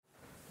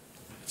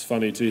It's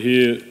funny to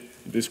hear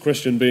this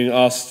question being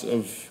asked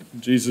of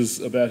Jesus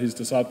about his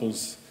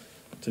disciples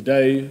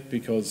today,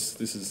 because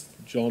this is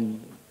some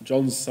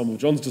of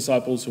John's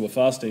disciples who are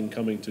fasting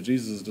coming to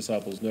Jesus'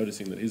 disciples,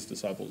 noticing that his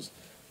disciples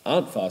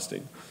aren't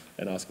fasting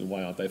and asking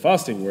why aren't they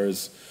fasting,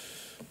 whereas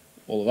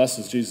all of us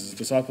as Jesus'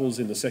 disciples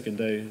in the second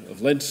day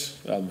of Lent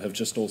have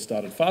just all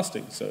started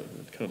fasting, so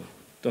it kind of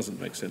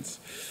doesn't make sense.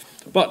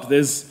 But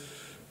there's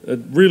a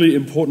really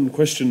important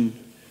question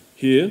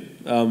here,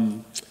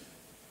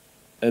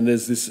 and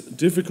there's this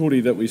difficulty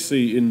that we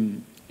see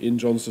in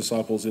John's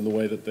disciples in the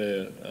way that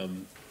they're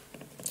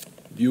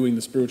viewing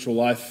the spiritual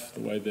life, the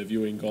way they're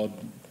viewing God,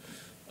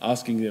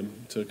 asking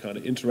them to kind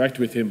of interact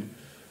with him,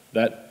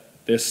 that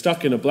they're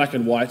stuck in a black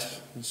and white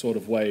sort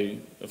of way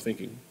of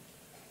thinking,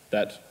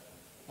 that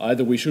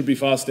either we should be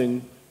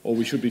fasting or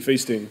we should be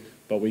feasting,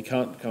 but we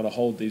can't kind of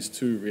hold these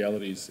two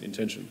realities in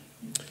tension.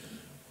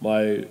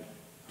 My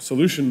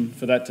solution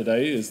for that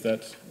today is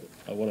that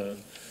I want to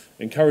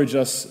encourage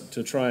us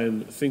to try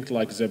and think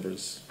like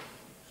zebras,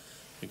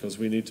 because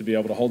we need to be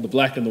able to hold the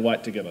black and the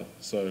white together.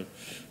 So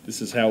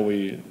this is how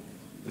we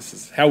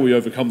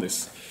overcome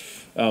this.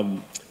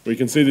 We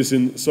can see this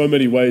in so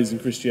many ways in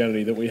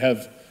Christianity, that we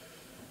have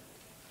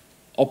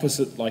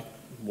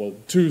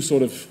two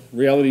sort of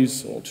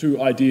realities or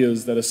two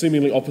ideas that are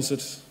seemingly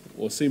opposite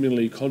or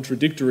seemingly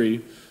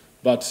contradictory,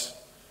 but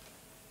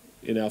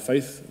in our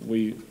faith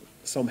we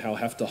somehow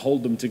have to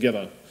hold them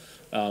together.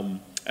 And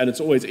it's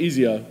always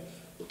easier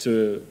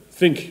to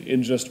think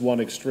in just one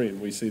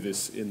extreme. We see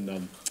this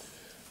in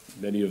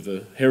many of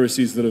the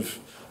heresies that have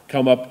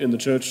come up in the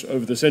church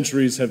over the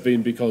centuries have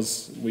been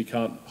because we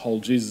can't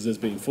hold Jesus as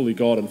being fully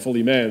God and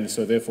fully man,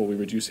 so therefore we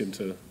reduce him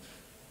to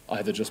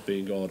either just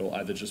being God or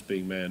either just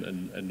being man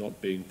and not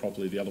being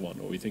properly the other one.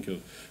 Or we think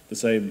of the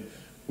same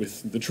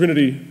with the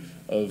Trinity,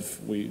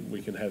 of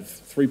we can have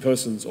three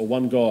persons or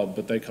one God,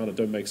 but they kind of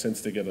don't make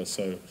sense together.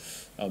 So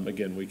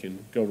again, we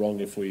can go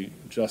wrong if we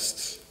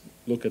just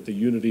look at the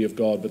unity of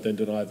God but then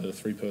deny the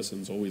three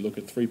persons, or we look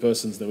at three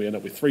persons, then we end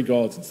up with three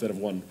gods instead of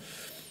one.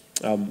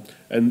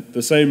 And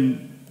the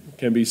same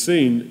can be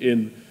seen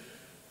in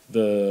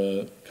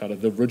the kind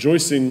of the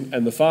rejoicing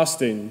and the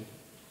fasting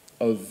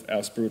of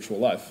our spiritual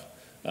life.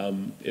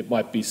 It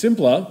might be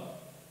simpler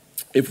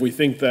if we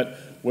think that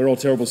we're all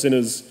terrible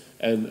sinners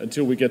and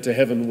until we get to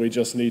heaven we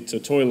just need to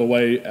toil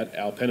away at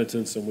our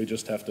penitence and we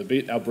just have to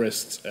beat our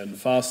breasts and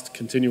fast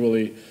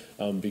continually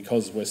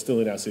because we're still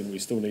in our sin, we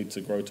still need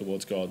to grow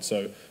towards God.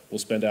 So we'll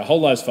spend our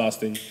whole lives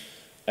fasting,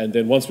 and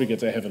then once we get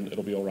to heaven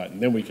it'll be all right, and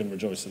then we can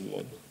rejoice in the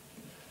Lord.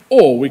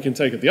 Or we can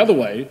take it the other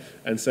way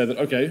and say that,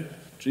 okay,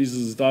 Jesus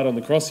has died on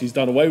the cross, he's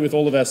done away with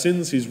all of our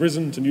sins, he's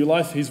risen to new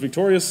life, he's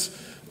victorious,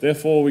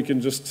 therefore we can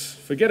just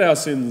forget our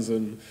sins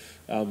and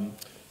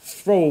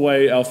throw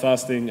away our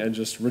fasting and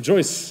just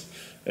rejoice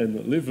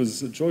and live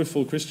as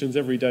joyful Christians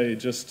every day,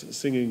 just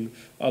singing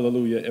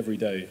Alleluia every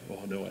day.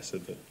 Oh no, I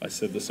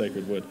said the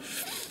sacred word.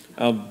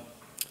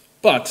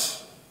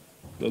 But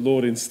the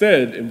Lord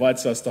instead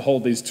invites us to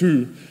hold these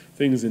two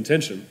things in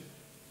tension,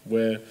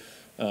 where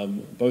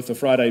both a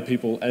Friday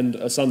people and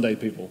a Sunday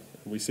people.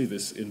 We see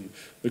this in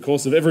the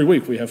course of every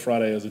week. We have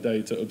Friday as a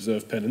day to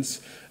observe penance,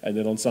 and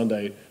then on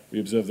Sunday we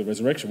observe the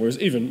resurrection. Whereas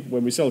even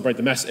when we celebrate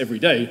the Mass every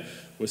day,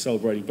 we're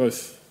celebrating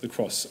both the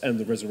cross and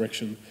the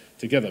resurrection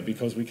together,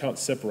 because we can't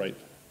separate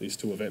these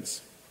two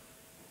events.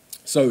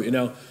 So in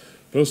our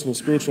personal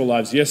spiritual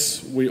lives,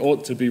 yes, we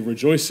ought to be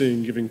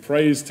rejoicing, giving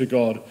praise to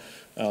God,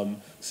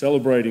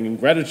 celebrating in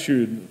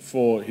gratitude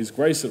for his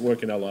grace at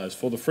work in our lives,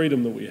 for the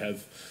freedom that we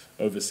have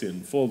over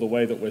sin, for the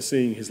way that we're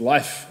seeing his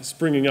life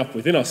springing up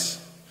within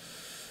us.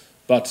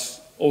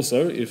 But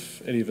also,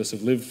 if any of us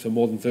have lived for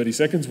more than 30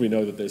 seconds, we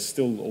know that there's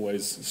still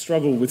always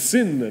struggle with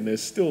sin, and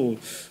there's still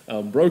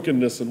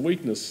brokenness and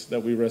weakness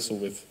that we wrestle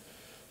with.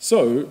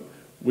 So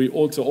we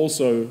ought to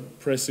also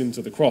press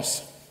into the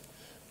cross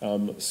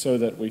so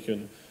that we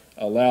can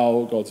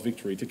allow God's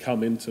victory to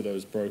come into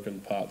those broken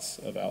parts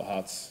of our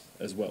hearts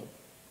as well.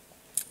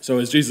 So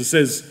as Jesus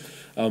says,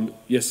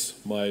 yes,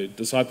 my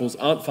disciples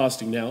aren't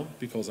fasting now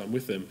because I'm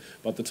with them,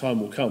 but the time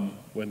will come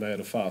when they are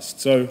to fast.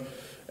 So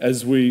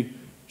as we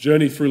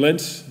journey through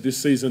Lent, this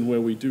season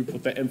where we do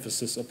put the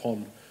emphasis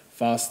upon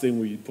fasting,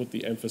 we put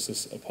the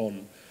emphasis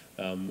upon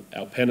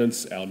our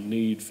penance, our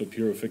need for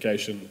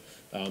purification,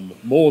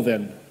 more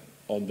than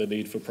on the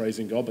need for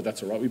praising God, but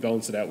that's all right. We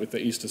balance it out with the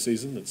Easter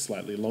season that's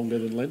slightly longer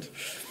than Lent.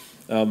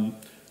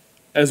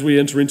 As we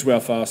enter into our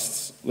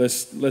fasts,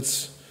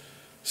 let's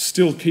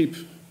still keep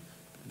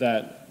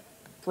that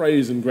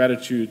praise and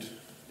gratitude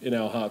in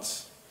our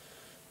hearts.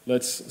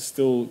 Let's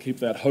still keep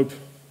that hope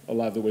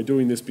alive that we're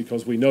doing this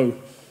because we know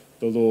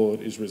the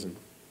Lord is risen.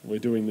 We're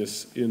doing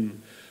this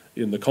in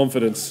the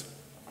confidence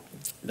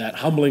that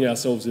humbling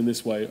ourselves in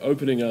this way,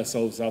 opening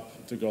ourselves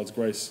up to God's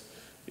grace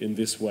in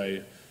this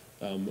way,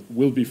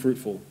 will be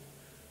fruitful,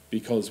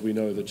 because we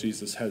know that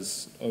Jesus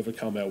has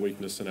overcome our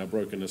weakness and our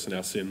brokenness and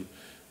our sin,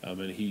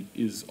 and he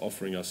is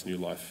offering us new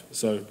life.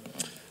 So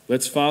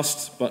let's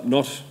fast, but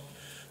not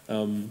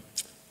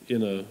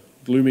in a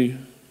gloomy,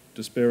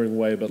 despairing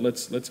way, but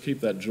let's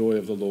keep that joy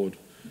of the Lord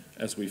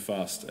as we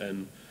fast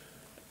and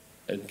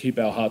keep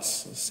our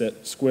hearts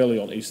set squarely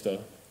on Easter,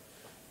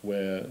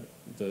 where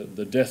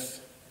the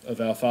death of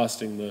our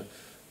fasting,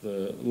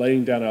 the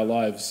laying down our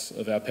lives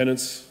of our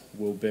penance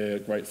will bear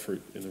great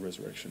fruit in the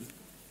resurrection.